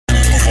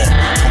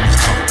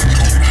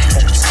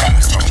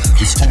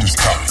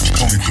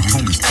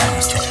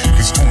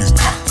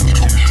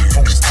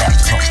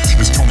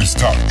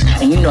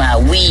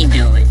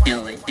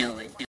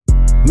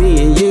Me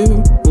and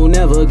you will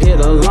never get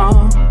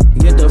along.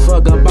 Get the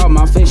fuck up out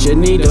my face, you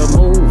need to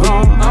move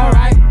on.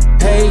 Alright,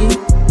 hey,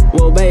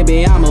 well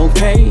baby, I'm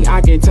okay.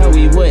 I can tell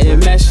we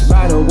wouldn't mesh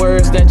by the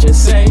words that you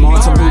say.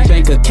 Multiple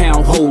bank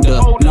account holder,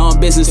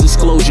 non-business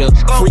disclosure.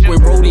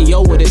 Frequent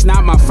rodeo, but it's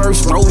not my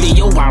first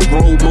rodeo. I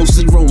rode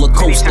mostly roller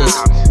coasters.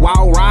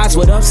 Wild rides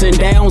with ups and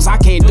downs, I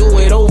can't do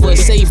it over,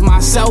 save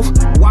myself.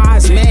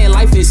 Wise man,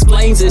 life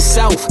explains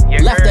itself.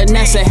 Left the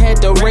nest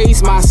ahead to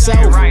raise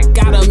myself.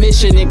 Got a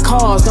mission in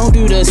cars, don't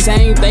do the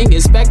same thing,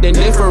 expecting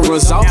different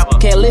results.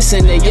 Can't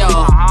listen to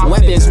y'all,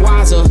 weapons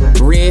wiser.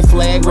 Red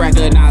flag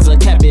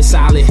recognizer, kept it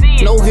solid.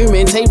 No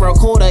human tape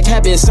recorder,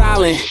 kept it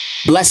silent.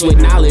 Blessed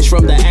with knowledge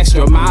from the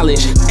extra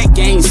mileage.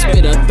 Game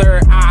spitter,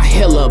 third eye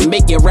healer,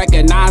 make you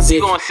recognize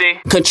it.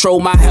 Control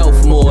my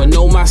health more,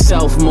 know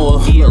myself more.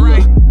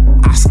 Look.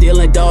 I still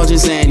indulge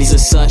his anties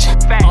as such.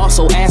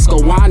 Also ask a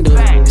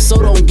Wanda, so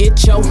don't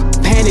get your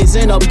panties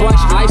in a bunch.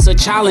 Life's a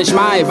challenge,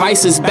 my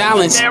advice is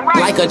balanced.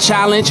 Like a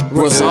challenge,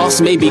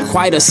 results may be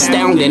quite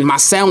astounding. My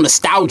sound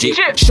nostalgic,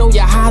 show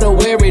you how to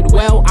wear it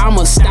well, I'm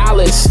a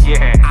stylist.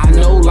 I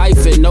know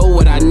life and know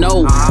what I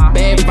know.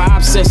 Bad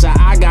vibes, sister,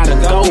 I gotta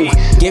go.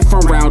 Get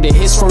from round it,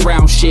 hits from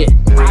round shit.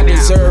 I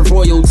deserve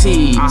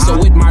royalty, so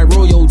with my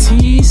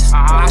royalties,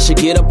 I should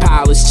get a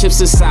palace.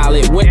 Chips are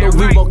solid, window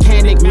view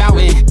volcanic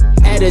mountain.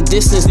 At a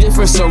distance,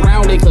 different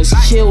surrounding, cause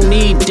chill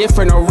need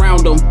different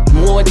around them.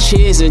 More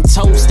cheers and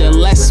toast and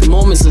less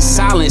moments of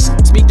silence.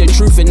 Speak the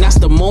truth and that's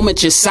the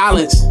moment you're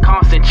silence.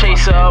 Constant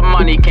chaser of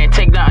money, can't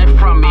take nothing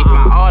from me.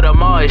 My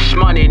Audemars is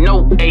money,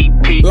 no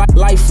AP.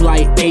 Life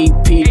like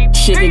AP,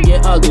 shit can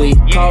get ugly.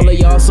 Call of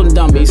y'all some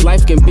dummies,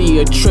 life can be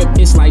a trip.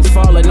 It's like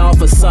falling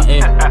off of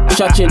something.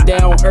 Shut you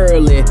down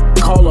early,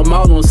 call them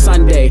all on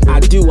Sunday. I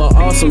do an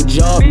awesome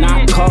job,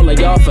 not calling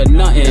y'all for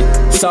nothing.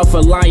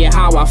 Self-reliant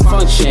how I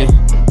function.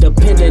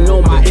 Depending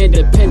on my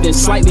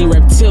independence, slightly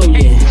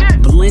reptilian.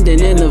 Blending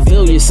in the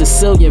village,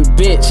 Sicilian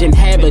bitch.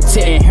 Inhabitant,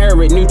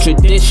 inherit new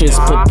traditions.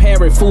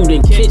 Preparing food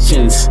in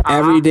kitchens.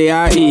 Every day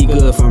I eat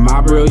good for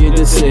my brilliant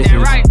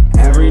decisions.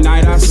 Every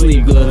night I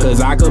sleep good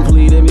cause I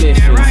completed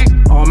missions.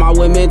 All my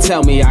women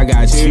tell me I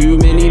got too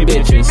many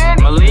bitches.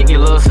 Malik, you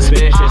look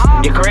suspicious.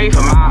 You crave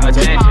for my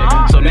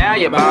attention, so now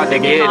you're about to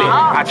get it.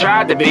 I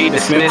tried to be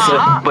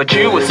dismissive, but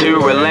you was too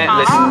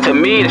relentless. To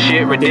me the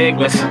shit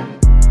ridiculous.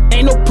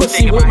 Ain't no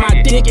pussy where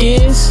my dick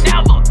is.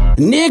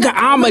 Nigga,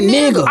 I'm a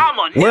nigga.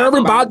 Worry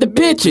about the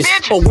bitches,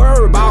 or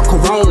worry about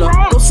Corona.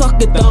 Go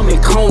suck a thumb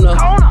in Kona.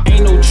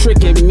 Ain't no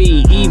tricking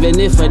me, even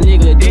if a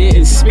nigga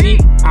didn't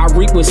speak. I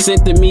reap what's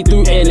sent to me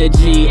through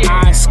energy.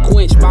 Eyes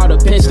squinch, bout to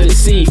pinch to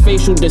see.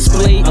 Facial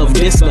display of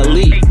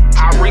disbelief.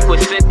 I reap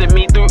what's sent to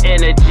me through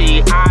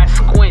energy. Eyes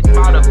squint,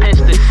 bout to pinch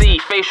to see.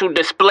 Facial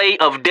display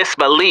of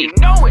disbelief.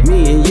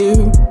 Me and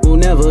you will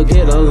never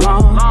get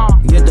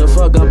along. Get the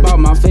fuck up out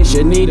my face,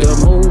 you need to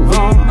move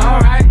on.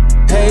 Alright,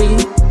 hey,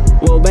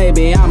 well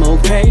baby, I'm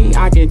okay.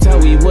 I can tell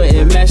we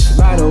wouldn't mesh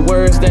by the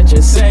words that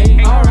you say.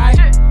 Alright.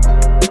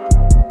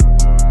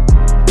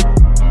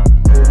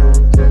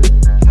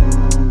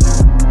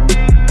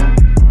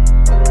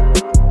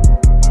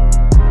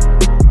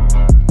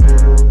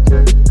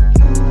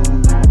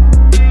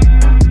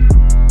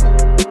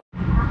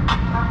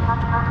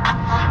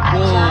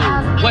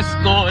 What's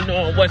going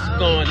on? What's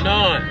going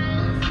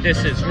on?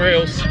 This is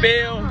Real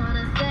Spill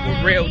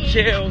with Real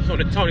Chillz on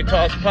the Tony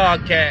Talks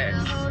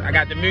podcast. I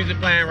got the music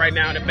playing right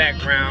now in the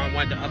background. I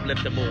wanted to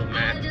uplift the mood,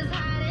 man.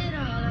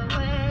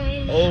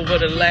 Over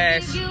the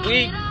last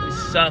week, we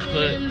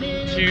suffered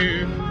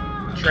 2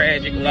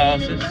 tragic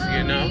losses,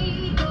 you know.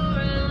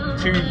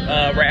 2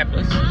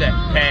 rappers that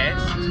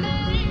passed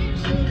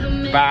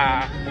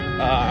by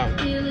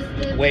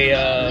way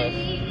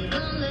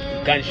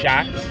of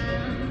gunshots. You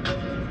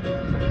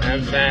know what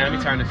I'm saying? Let me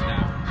turn this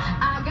down.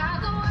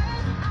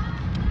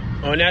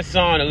 On that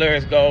song, the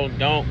lyrics go,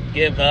 don't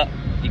give up.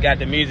 You got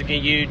the music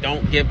in you,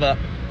 don't give up.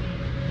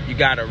 You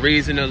got a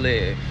reason to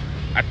live.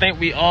 I think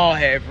we all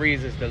have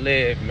reasons to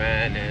live,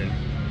 man. And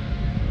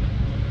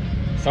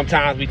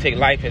sometimes we take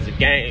life as a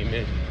game.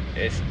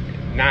 It's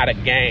not a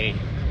game.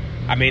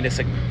 I mean,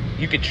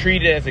 you could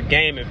treat it as a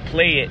game and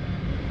play it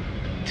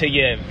to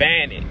your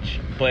advantage.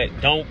 But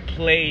don't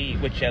play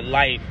with your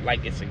life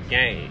like it's a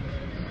game.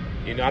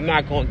 You know, I'm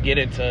not going to get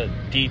into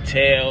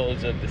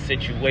details of the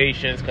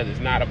situations because it's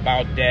not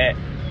about that.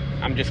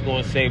 I'm just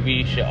going to say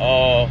we should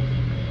all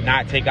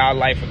not take our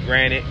life for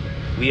granted.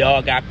 We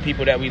all got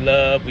people that we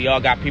love. We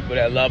all got people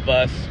that love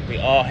us. We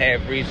all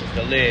have reasons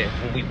to live.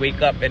 When we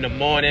wake up in the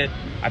morning,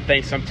 I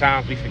think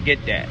sometimes we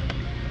forget that.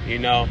 You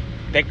know,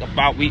 think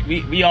about,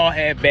 we all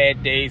have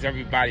bad days.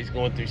 Everybody's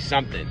going through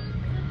something.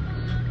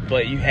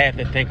 But you have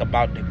to think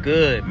about the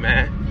good,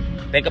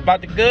 man. Think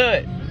about the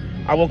good.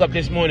 I woke up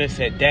this morning and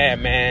said,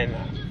 Dad, man,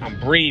 I'm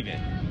breathing.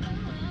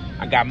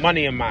 I got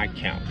money in my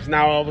account. It's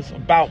not always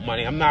about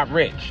money. I'm not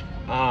rich.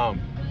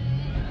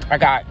 I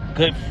got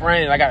good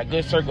friends. I got a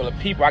good circle of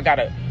people. I got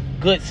a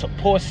good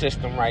support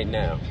system right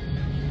now.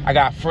 I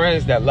got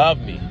friends that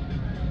love me.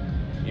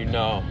 You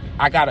know,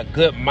 I got a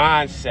good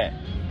mindset.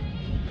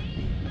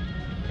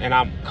 and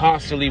I'm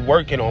constantly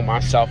working on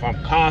myself.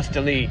 I'm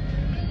constantly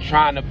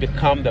trying to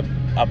become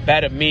a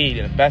better me,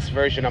 the best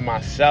version of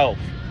myself.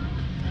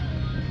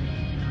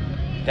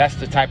 That's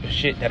the type of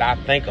shit that I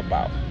think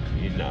about,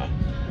 you know.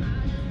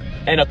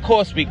 And of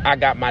course, I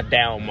got my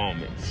down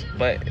moments,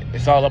 but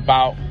it's all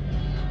about,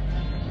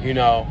 you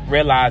know,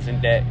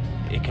 realizing that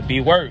it could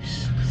be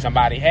worse.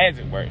 Somebody has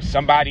it worse.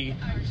 Somebody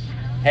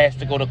has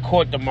to go to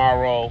court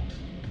tomorrow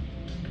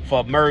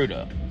for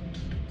murder.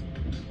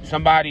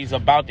 Somebody's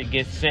about to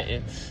get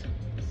sentenced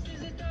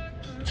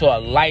to a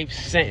life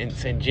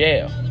sentence in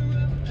jail.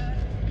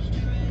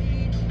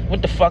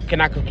 What the fuck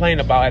can I complain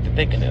about after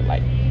thinking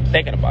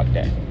about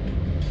that?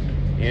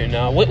 You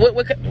know,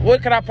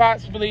 what could I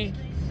possibly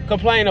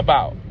complain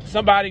about?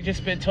 Somebody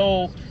just been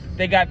told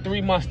they got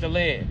 3 months to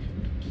live.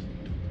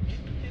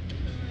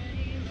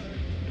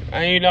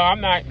 And, you know,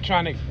 I'm not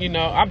trying to, you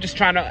know, I'm just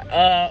trying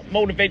to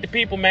motivate the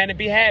people, man, to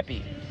be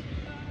happy.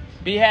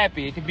 Be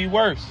happy. It could be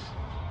worse.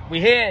 We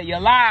here. You're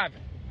alive.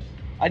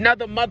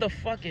 Another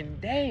motherfucking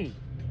day.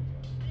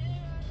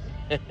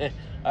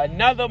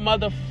 Another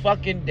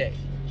motherfucking day.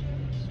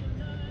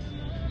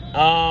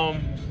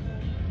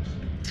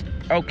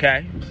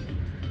 Okay.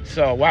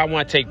 So, where I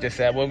want to take this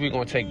at? Where we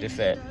going to take this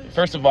at?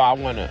 First of all, I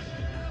want to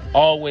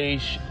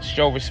always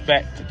show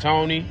respect to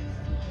Tony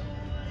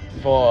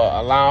for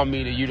allowing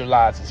me to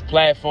utilize his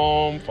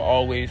platform, for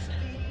always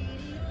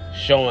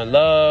showing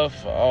love,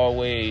 for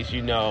always,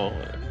 you know,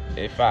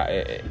 if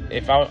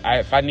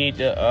I need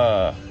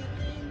to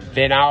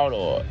vent out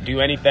or do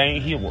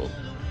anything, he will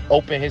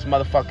open his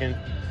motherfucking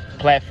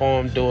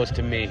platform doors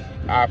to me.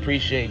 I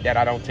appreciate that.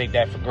 I don't take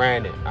that for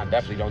granted. I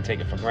definitely don't take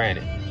it for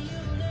granted.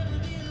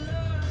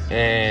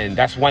 And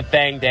that's one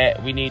thing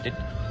that we need to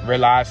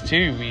realize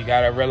too. We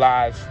gotta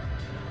realize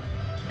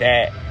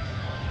that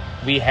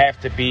we have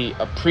to be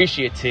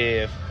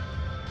appreciative.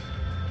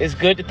 It's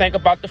good to think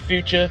about the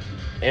future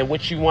and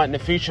what you want in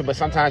the future, but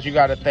sometimes you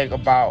gotta think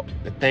about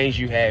the things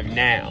you have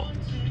now.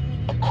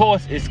 Of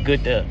course, it's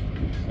good to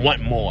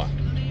want more,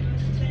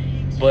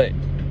 but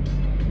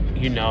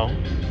you know,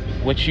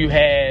 what you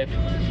have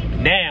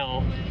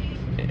now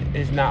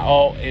is not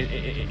all.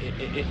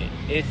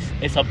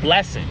 It's a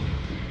blessing.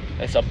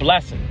 It's a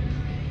blessing.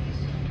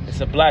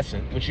 It's a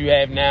blessing. What you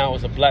have now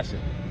is a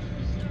blessing.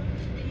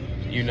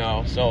 You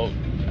know, so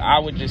I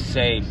would just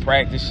say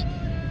practice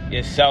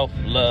your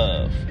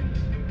self-love.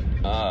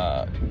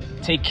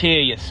 Take care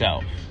of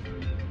yourself.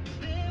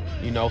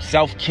 You know,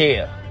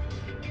 self-care.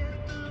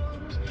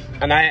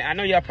 And I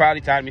know y'all probably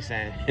tired of me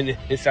saying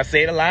this. I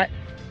say it a lot.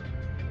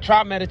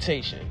 Try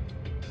meditation.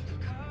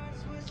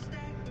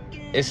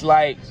 It's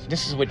like,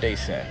 this is what they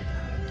say.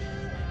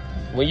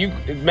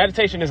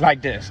 Meditation is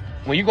like this.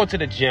 When you go to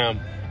the gym,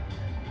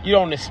 you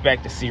don't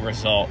expect to see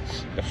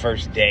results the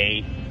first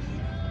day,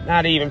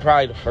 not even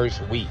probably the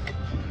first week.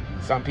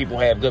 Some people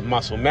have good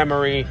muscle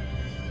memory,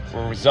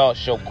 where results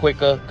show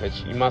quicker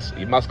because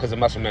because of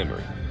muscle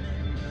memory.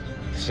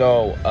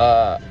 So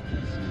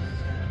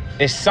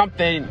it's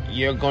something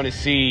you're going to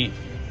see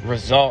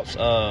results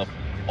of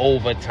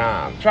over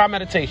time. Try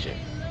meditation.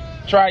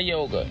 Try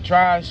yoga.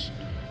 Try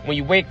when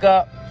you wake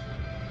up,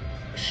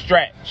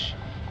 stretch.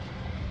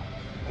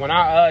 When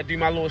I do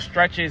my little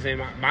stretches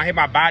and I hit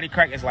my body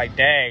crack, it's like,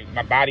 dang,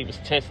 my body was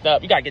tensed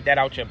up. You got to get that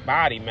out your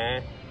body,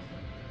 man.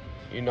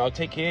 You know,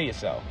 take care of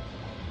yourself.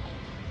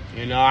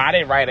 You know, I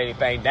didn't write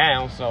anything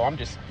down, so I'm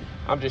just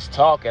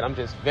talking. I'm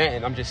just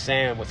venting. I'm just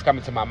saying what's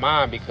coming to my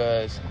mind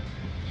because,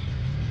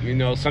 you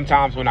know,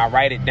 sometimes when I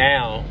write it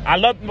down, I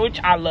love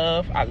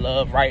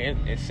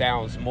writing. It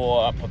sounds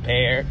more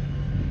prepared.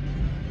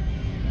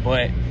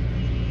 But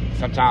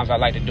sometimes I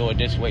like to do it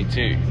this way,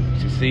 too,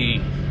 to see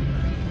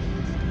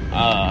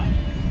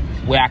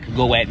where I could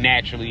go at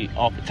naturally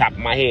off the top of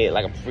my head,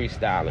 like I'm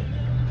freestyling.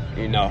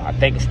 You know, I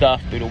think of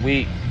stuff through the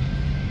week,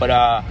 but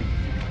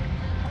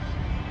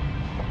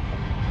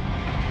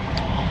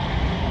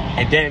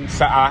and then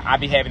so I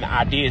be having the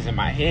ideas in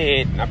my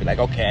head, and I'll be like,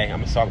 okay, I'm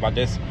gonna talk about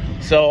this.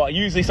 So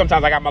usually,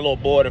 sometimes I got my little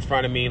board in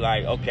front of me,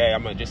 like, okay,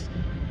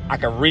 I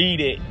can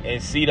read it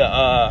and see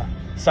the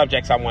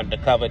subjects I wanted to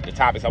cover, the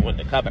topics I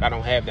wanted to cover. I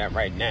don't have that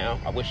right now.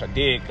 I wish I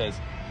did, because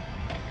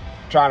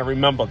trying to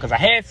remember, because I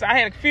had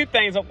a few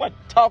things I want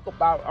to talk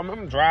about.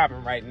 I'm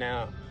driving right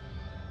now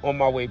on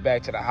my way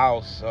back to the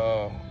house.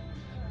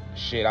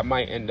 Shit, I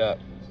might end up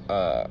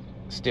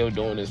still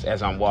doing this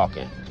as I'm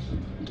walking.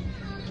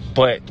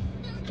 But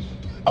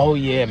oh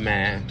yeah,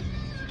 man,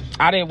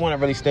 I didn't want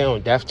to really stay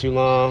on death too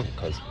long,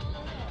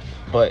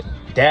 but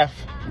death,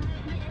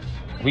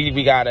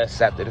 we gotta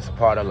accept it. It's a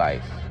part of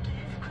life,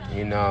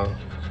 you know.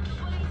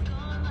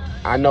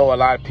 I know a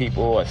lot of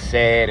people are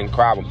sad and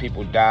cry when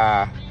people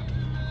die.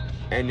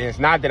 And it's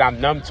not that I'm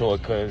numb to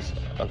it, because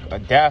a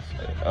death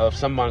of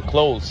someone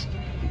close,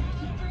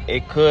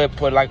 it could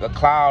put like a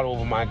cloud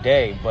over my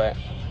day. But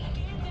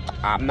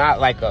I'm not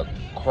like a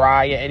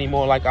crier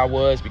anymore like I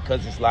was,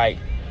 because it's like,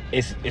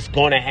 it's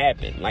going to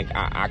happen. Like,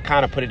 I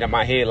kind of put it in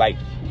my head like,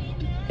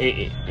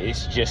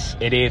 it's just,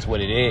 it is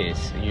what it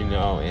is, you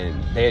know.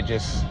 And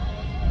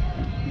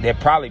they're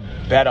probably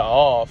better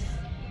off,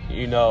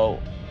 you know,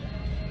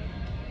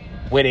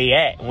 where they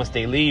at once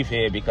they leave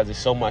here, because there's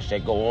so much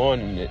that go on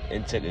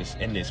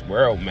in this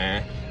world,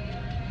 man.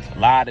 A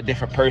lot of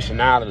different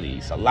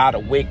personalities, a lot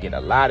of wicked,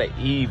 a lot of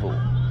evil.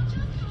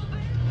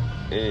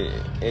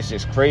 It's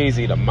just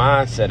crazy, the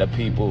mindset of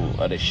people,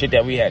 or the shit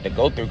that we had to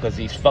go through, because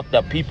these fucked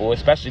up people,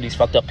 especially these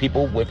fucked up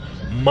people with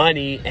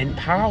money and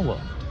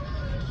power.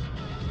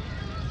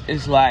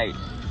 It's like,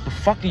 the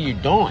fuck are you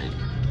doing?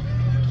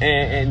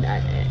 And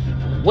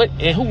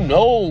who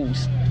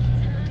knows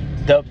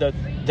the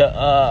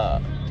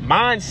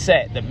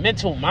mindset, the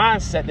mental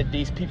mindset that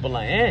these people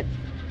are in.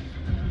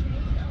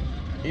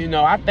 You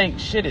know, I think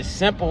shit is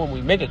simple and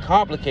we make it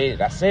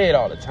complicated. I say it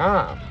all the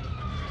time.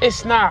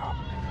 It's not.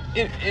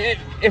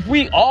 If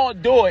we all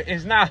do it,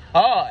 it's not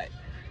hard.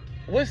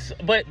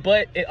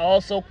 But it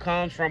also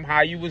comes from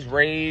how you was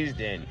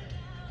raised, and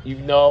you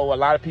know, a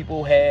lot of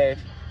people have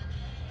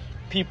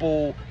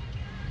people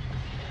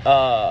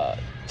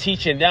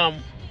teaching them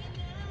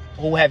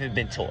who haven't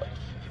been taught.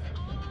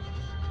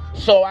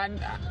 So I'm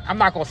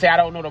not gonna say I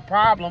don't know the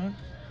problem,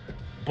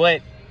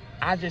 but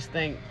I just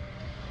think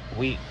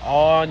we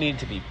all need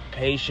to be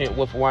patient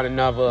with one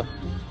another.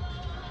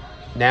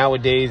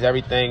 Nowadays,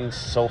 everything's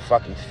so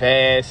fucking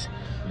fast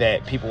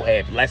that people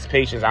have less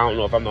patience. I don't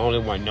know if I'm the only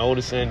one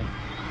noticing.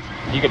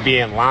 You could be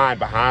in line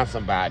behind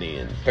somebody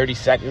and 30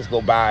 seconds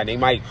go by and they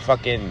might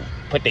fucking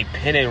put their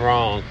pen in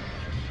wrong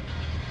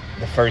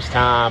the first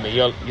time, and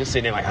you're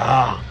sitting there like,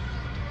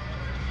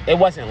 it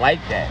wasn't like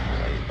that.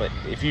 But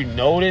if you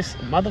notice,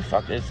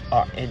 motherfuckers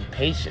are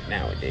impatient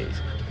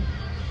nowadays.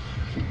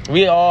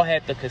 We all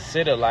have to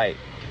consider, like,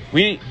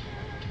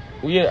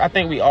 I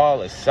think we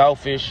all are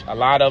selfish. A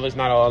lot of us,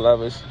 not all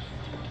of us.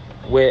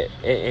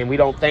 And we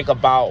don't think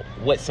about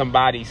what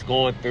somebody's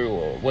going through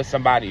or what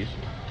somebody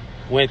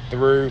went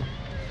through.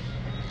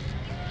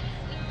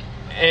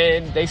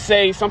 And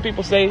some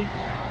people say,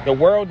 the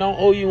world don't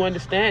owe you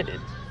understanding.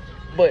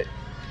 But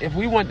if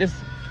we want this,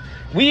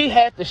 we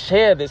have to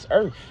share this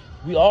earth.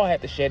 We all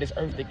have to share this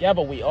earth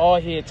together. We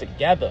all here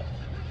together.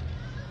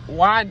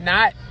 Why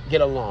not get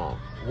along?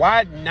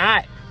 Why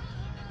not?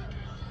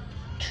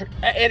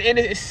 And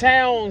it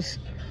sounds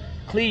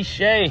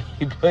cliche,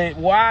 but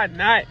why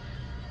not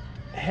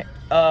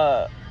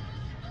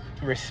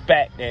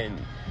respect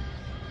and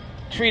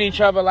treat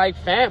each other like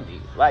family?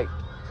 Like,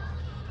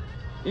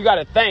 you got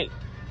to think,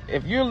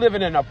 if you're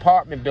living in an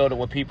apartment building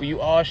with people,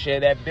 you all share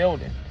that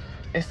building.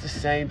 It's the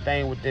same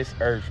thing with this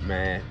earth,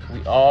 man.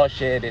 We all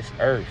share this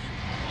earth.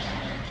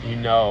 You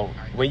know,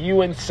 when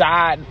you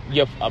inside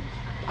your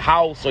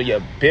house or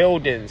your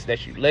buildings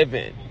that you live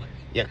in,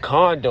 your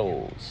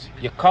condos,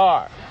 your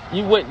car,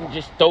 you wouldn't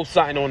just throw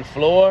something on the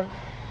floor.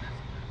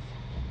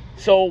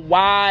 So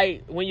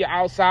why, when you're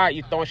outside,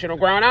 you throwing shit on the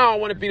ground? I don't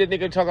want to be the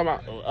nigga talking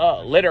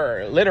about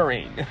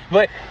littering.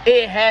 But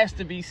it has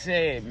to be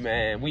said,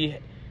 man. We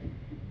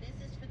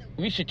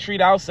should treat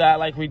outside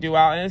like we do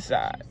out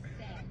inside.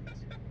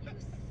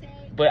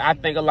 But I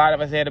think a lot of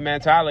us had a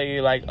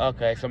mentality like,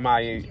 okay,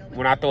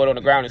 when I throw it on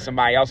the ground, it's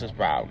somebody else's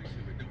problem.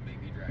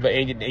 But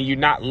and you're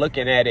not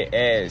looking at it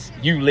as,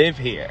 you live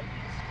here.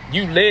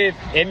 You live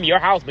in your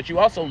house, but you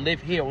also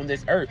live here on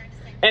this earth.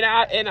 And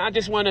I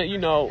just want to, you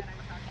know,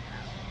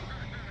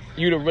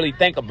 you to really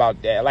think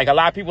about that. Like, a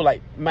lot of people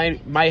like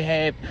might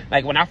have,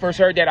 like, when I first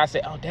heard that, I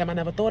said, oh damn, I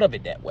never thought of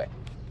it that way.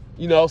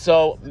 You know,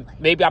 so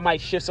maybe I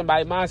might shift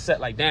somebody's mindset,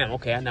 like, damn,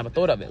 okay, I never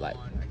thought of it. Like,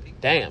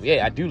 damn,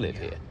 yeah, I do live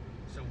here.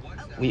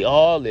 We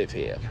all live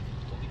here.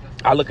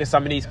 I look at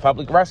some of these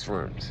public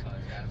restrooms.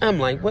 I'm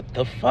like, what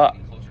the fuck?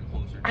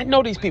 I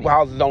know these people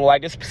houses don't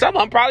like this. Some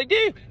of them probably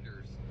do.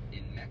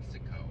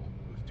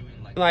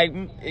 Like,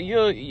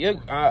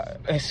 you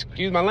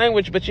excuse my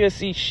language, but you'll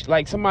see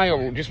like somebody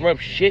will just rub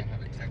shit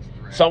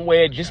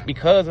somewhere just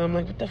because. I'm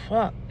like, what the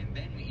fuck?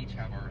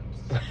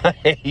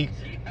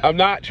 I'm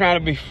not trying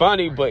to be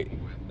funny, but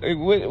like,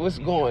 what's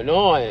going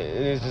on?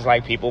 And it's just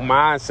like people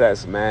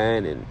mindsets,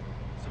 man, and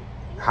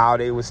how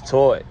they was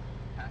taught.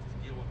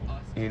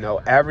 You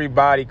know,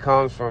 everybody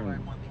comes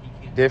from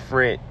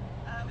different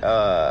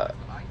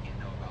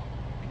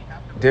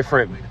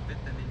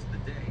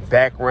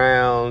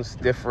backgrounds,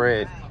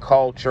 different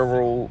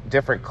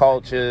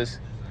cultures,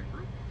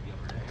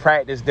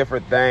 practice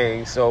different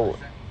things. So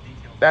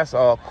that's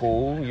all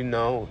cool, you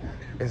know,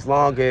 as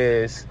long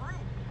as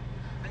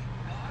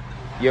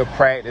you're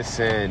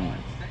practicing,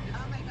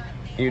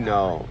 you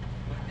know,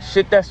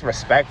 shit that's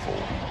respectful,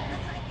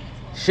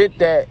 shit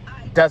that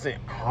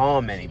doesn't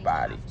harm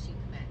anybody,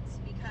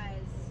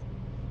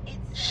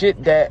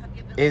 shit that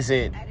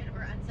isn't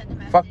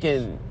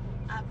fucking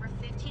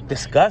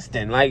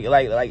disgusting, like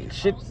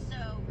shit,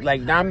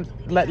 like I'm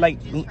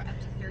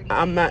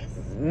not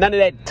none of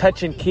that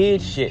touching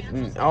kids shit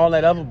and all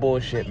that other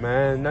bullshit,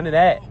 man. None of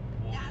that.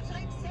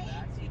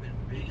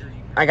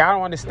 Like, I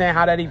don't understand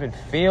how that even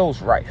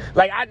feels right.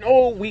 Like, I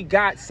know we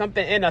got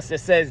something in us that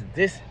says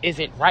this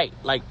isn't right.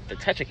 Like, to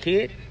touch a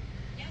kid.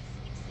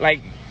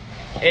 Like,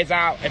 as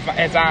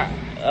I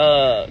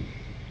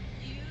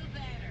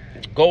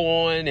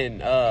go on and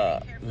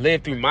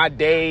live through my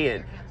day,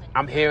 and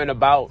I'm hearing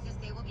about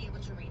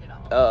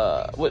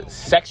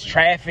sex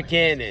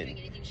trafficking and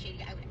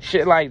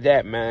shit like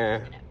that,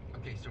 man.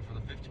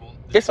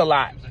 It's a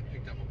lot.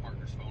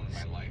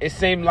 It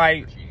seemed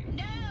like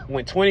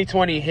when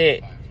 2020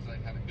 hit,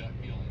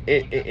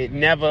 it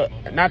never,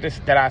 not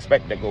just that I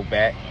expect to go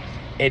back,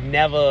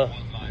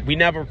 we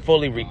never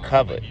fully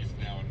recovered.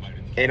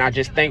 And I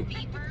just think,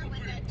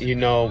 you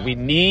know, we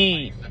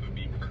need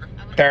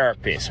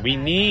therapists. We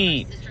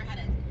need,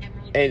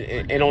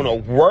 and on a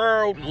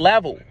world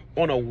level,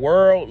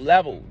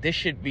 this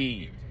should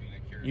be,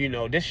 you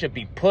know, this should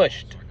be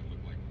pushed.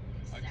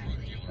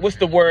 What's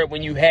the word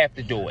when you have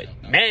to do it?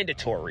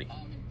 Mandatory.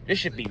 This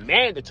should be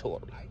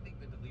mandatory.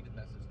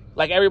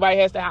 Like everybody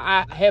has to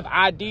have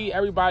ID.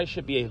 Everybody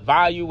should be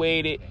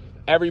evaluated.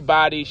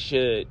 Everybody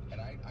should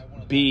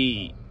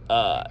be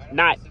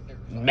not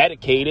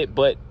medicated,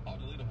 but,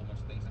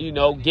 you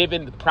know,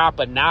 given the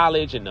proper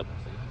knowledge and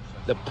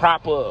the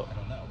proper,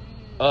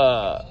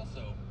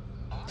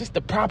 just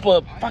the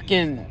proper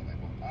fucking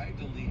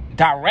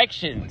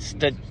directions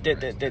to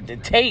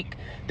take,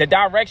 the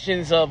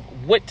directions of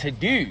what to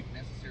do.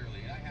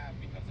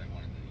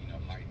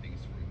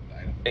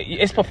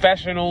 It's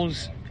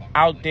professionals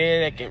out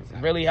there that can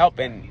really help,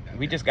 and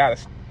we just gotta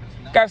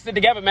stick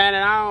together, man.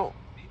 And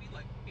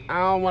I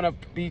don't want to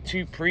be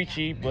too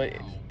preachy, but,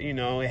 you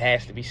know, it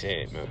has to be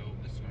said, man.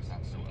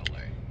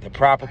 The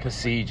proper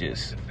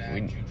procedures.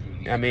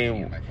 I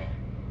mean,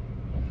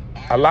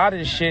 a lot of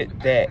the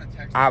shit that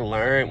I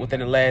learned within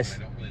the last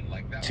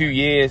 2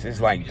 years is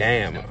like,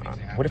 damn,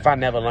 what if I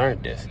never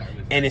learned this?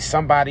 And it's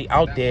somebody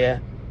out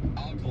there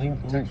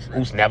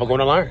who's never going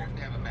to learn,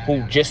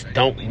 who just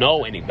don't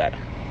know any better.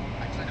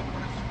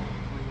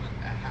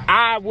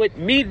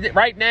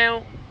 Right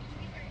now,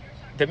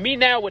 the me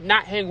now would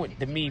not hang with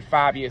the me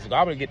 5 years ago.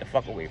 I would get the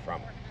fuck away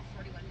from her.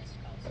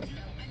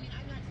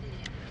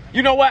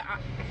 You know what?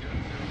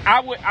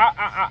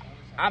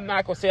 I'm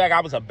not gonna say like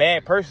I was a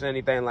bad person or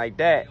anything like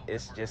that.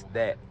 It's just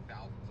that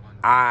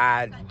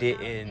I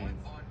didn't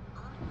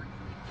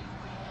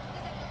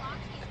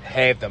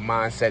have the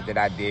mindset that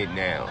I did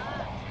now.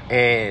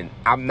 And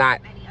I'm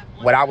not,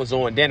 what I was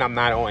on then, I'm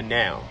not on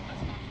now.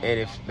 And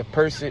if the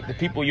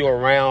people you're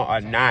around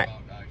are not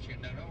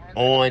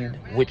on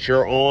what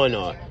you're on,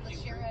 or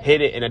hit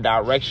it in a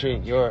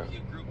direction you're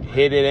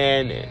hit it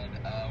in,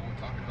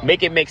 and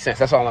make it make sense.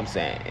 That's all I'm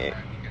saying.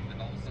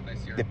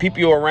 The people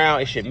you're around,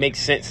 it should make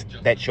sense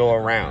that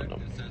you're around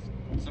them.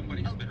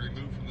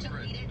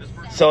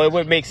 So it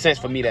would make sense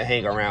for me to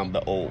hang around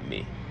the old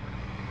me,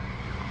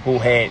 who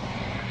had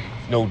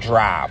no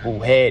drive,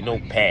 who had no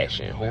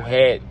passion,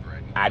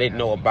 I didn't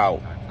know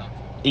about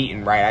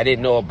eating right. I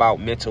didn't know about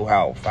mental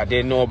health. I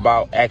didn't know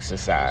about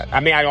exercise.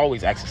 I mean, I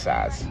always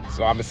exercise,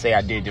 so I'm gonna say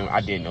I did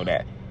know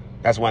that.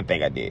 That's one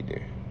thing I did do.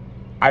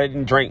 I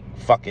didn't drink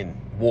fucking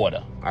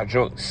water. I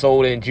drank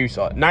soda and juice.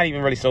 Not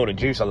even really soda,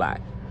 juice a lot.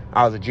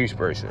 I was a juice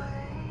person.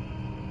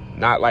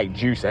 Not like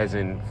juice as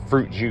in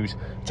fruit juice.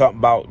 Talking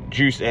about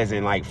juice as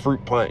in like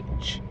fruit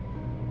punch.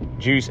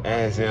 Juice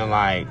as in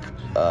like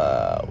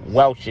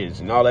Welch's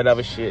and all that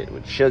other shit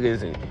with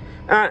sugars. And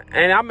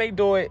I may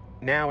do it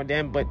now and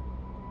then, but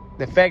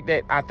the fact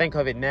that I think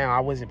of it now,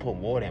 I wasn't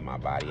putting water in my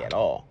body at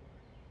all.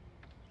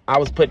 I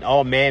was putting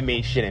all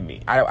man-made shit in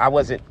me. I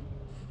wasn't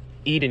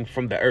eating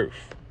from the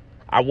earth.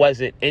 I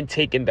wasn't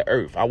intaking the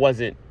earth. I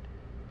wasn't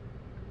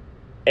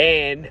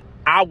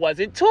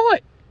taught.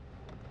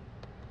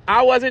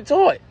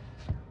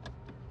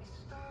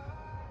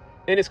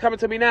 And it's coming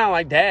to me now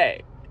like,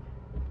 dang.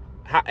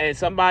 And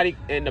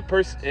the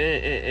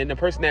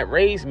person that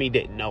raised me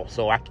didn't know.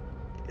 So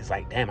it's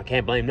like, damn, I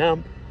can't blame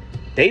them.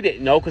 They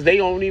didn't know because they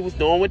only was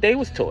doing what they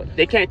was taught.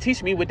 They can't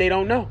teach me what they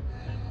don't know.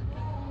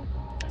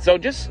 So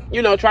just,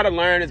 you know, try to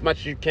learn as much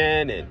as you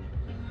can, and,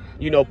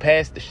 you know,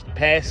 pass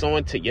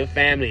on to your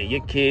family and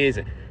your kids,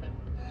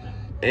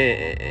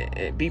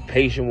 and be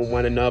patient with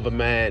one another,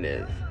 man,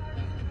 and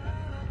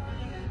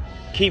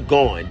keep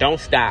going. Don't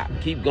stop.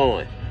 Keep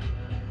going.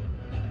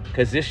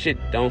 Because this shit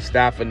don't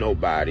stop for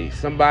nobody.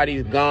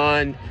 Somebody's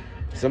gone.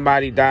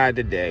 Somebody died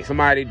today.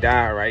 Somebody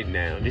died right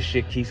now. This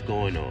shit keeps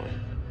going on.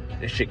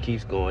 This shit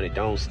keeps going. It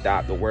don't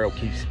stop. The world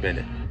keeps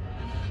spinning.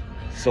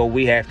 So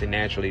we have to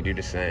naturally do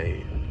the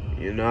same,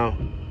 you know?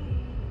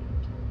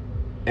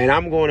 And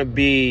I'm going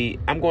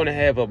to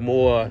have a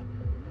more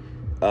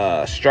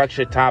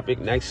structured topic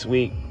next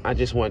week. I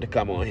just wanted to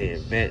come on here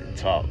and vent and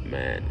talk,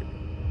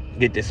 man.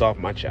 Get this off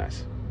my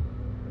chest.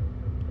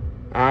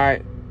 All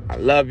right. I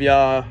love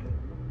y'all.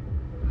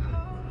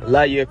 I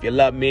love you if you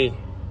love me.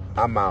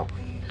 I'm out.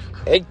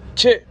 Hey,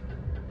 chick.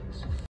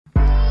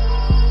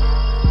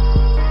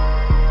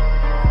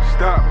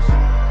 Stops.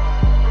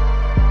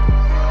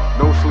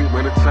 No sleep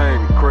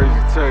entertainment.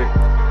 Crazy tape.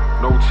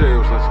 No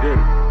Chillz. Let's get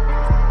it.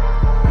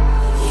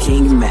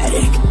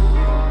 Kingmatic.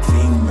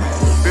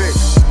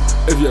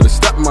 If you had to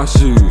step in my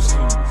shoes,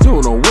 you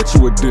don't know what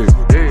you would do.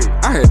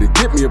 I had to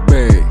get me a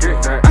bag.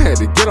 I had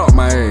to get off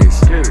my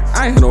ass.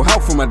 I ain't had no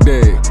help from my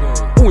dad.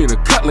 Ooh, in a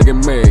cut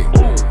looking mad.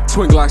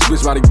 Twin Glock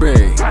switch body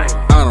bag. I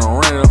done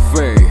ran it up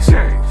fast.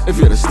 If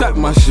you had to step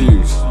in my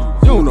shoes,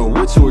 you don't know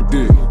what you would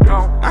do.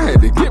 I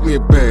had to get me a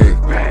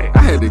bag.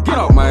 I had to get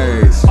off my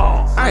ass.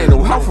 I I ain't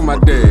no help for my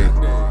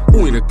dad.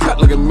 Ooh, in the cut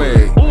looking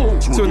mad.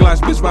 Twin glass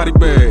bitch body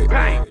bag.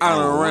 I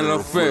done ran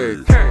up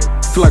fag.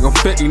 Feel like I'm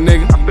 50,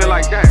 nigga. I feel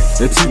like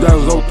that. In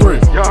 2003.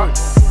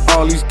 Yeah.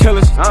 All these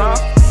killers,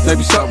 they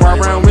be shot right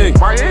around me.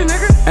 Right here,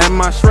 nigga. And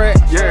my Shrek,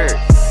 Yeah.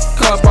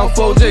 cost about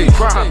 4G.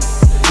 Right.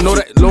 Know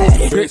that little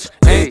bitch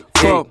ain't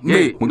for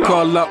me. When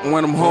call up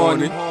when I'm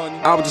horny,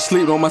 I was just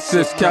sleeping on my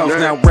sis couch.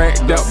 Now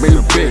racked up in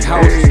a big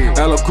house.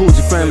 LL Cool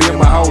J family in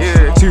my house.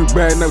 Too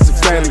bad never took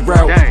family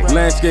route.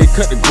 Landscape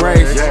cut the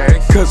grass.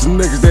 Cause some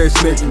niggas that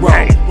snake you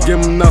out. Give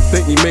him enough,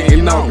 think he make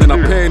it out. Then I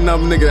pay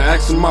another nigga to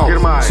ask him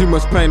out. Too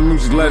much pain, the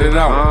music let it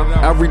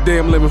out. Every day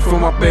I'm living for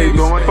my babies.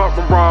 Going fuck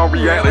from wrong,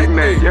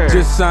 reality.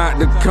 Just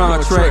signed the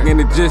contract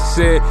and it just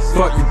said,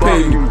 fuck you,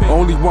 pay me.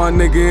 Only one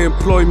nigga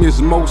employ me is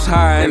the most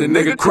high and the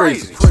nigga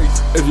crazy.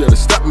 If you had to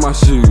step in my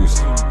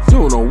shoes, you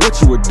don't know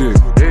what you would do.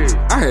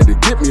 I had to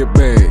get me a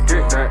bag.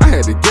 I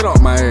had to get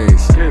off my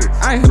ass.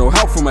 I ain't had no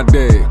help from my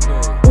dad.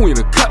 Ooh, in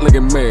the cut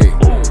looking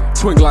mad.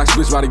 Twin glass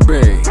bitch body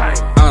bag.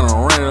 I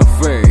done ran it up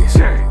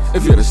fast.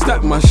 If you had to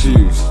step in my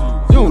shoes,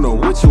 you don't know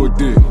what you would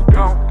do.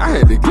 I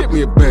had to get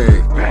me a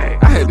bag.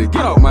 I had to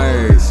get off my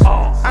ass.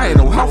 I ain't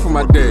no help from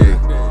my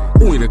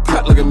dad. Ooh, in the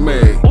cut looking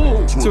mad.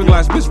 Twin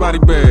glass bitch body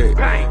bag.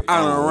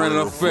 I done ran it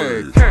up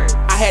fast.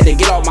 I had to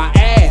get off my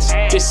ass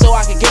just so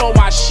I could get on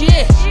my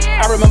shit.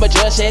 I remember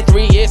just had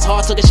 3 years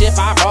hard, took a shit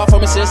 5 hard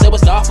from it since it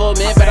was dark for a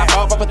minute. But I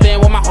fought up a thing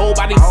with my whole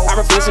body. I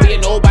refuse to be a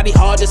nobody,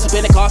 hard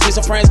discipline, it cost me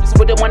some friends.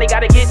 With the money,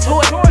 gotta get to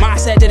it.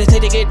 Mindset didn't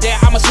take to get there,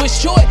 I'ma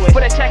switch to it.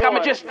 For that check,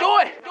 I'ma just do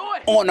it.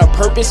 On a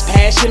purpose,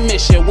 passion,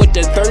 mission, with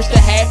the thirst to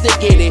have to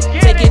get it.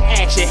 Taking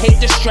action, hate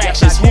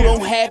distractions, who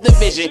don't have the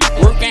vision.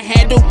 Work and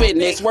handle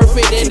business, worth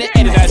it in the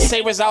end of the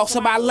same results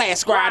of my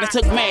last grind. It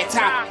took mad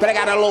time, but I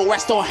got a little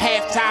rest on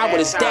halftime. What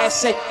his dad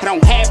say, I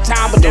don't have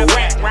time, but the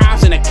rap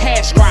rhymes and the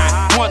cash grind.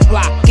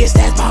 Multiply, guess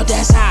that's about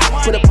that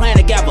high. Put a plan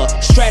together,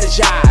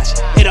 strategize.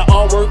 It'll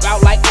all work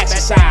out like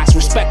exercise.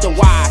 Respect the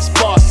wise,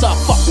 boss up,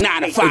 fuck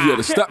 9 to 5. If you had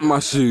to step in my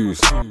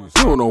shoes,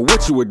 you don't know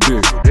what you would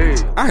do.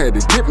 I had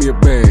to get me a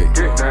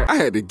bag. I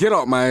had to get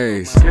off my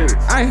ass.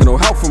 I ain't had no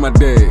help from my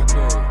dad.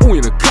 Ooh,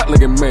 in the cut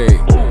looking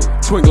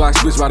mad. Twin glass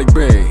bitch body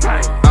bag.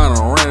 I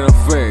done ran it up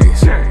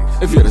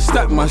fast. If you had to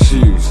step in my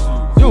shoes,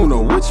 you don't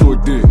know what you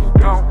would do.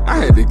 I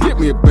had to get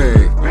me a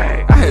bag.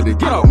 I had to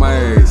get off my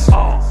ass.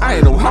 I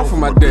ain't no help from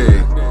my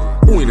dad.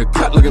 Ooh, in the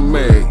cut looking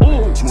mad.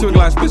 Twin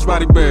glass bitch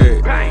body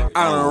bag. I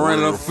done ran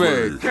it up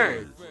fast.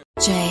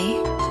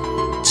 J.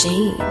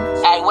 G.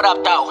 Hey, what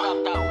up, though?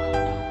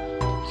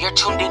 You're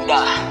tuned in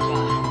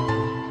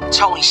to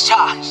Tony's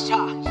Talk,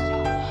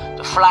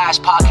 the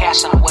flyest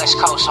podcast on the West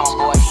Coast,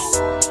 homeboy.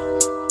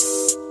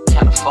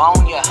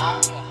 California.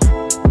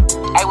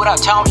 Hey, what up,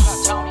 Tony?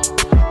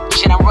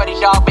 Shit, I'm ready,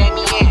 dog, bang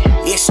me in.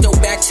 It's still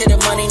back to the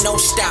money, no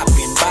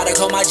stopping. About to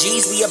call my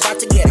G's, we about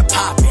to get it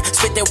poppin'.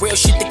 Spit that real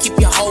shit to keep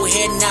your whole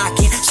head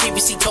knocking.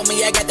 CBC told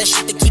me I got that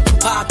shit to keep it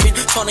poppin'.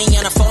 Tony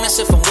on the phone,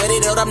 that's if I'm with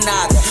it or I'm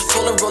not.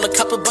 Told her roll a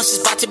couple bunches,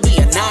 about to be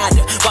a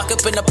nada. Walk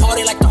up in the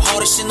party like the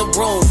hardest in the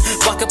room.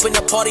 Walk up in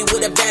the party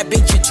with a bad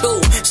bitch or two.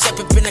 Step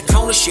up in the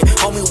corner, shit,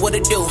 homie, what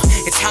it do?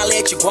 It's holla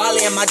at your guale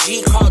and my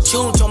G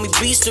cartoon. Told me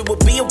beast it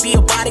would be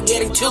about to get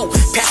it too.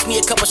 Pass me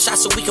a couple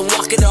shots so we can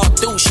walk it all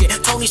through shit.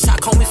 Tony's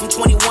Talk, homie, from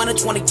 21 to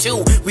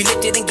 22. We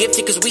lifted and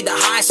gifted cause we the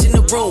highest in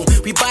the room.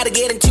 We bout to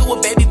get into it,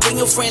 baby, bring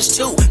your friends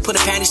too. Put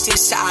the panties to the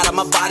side, I'm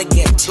about to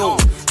get into 'em.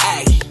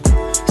 Ay,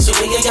 so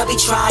will y'all be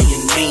trying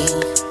me?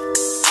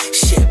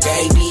 Shit,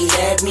 baby,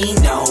 let me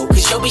know.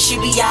 Cause your bitch, she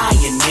be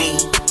eyeing me.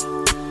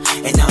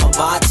 And I'm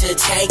about to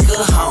take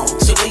her home.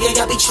 So will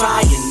y'all be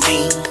trying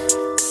me?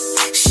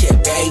 Shit,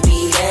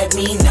 baby, let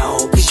me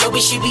know. Cause your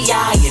bitch, she be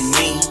eyeing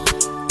me.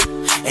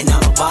 And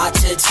I'm about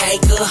to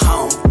take her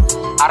home.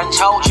 I done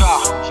told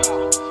y'all,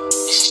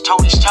 this is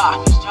Tony's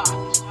Talk.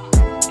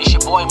 It's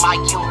your boy Mike,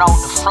 you know,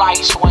 the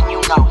flyest one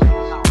you know.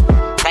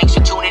 Thanks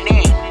for tuning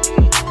in.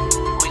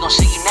 We gon'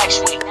 see you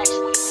next week,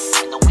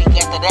 and the week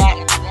after that,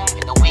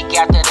 and the week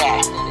after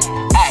that.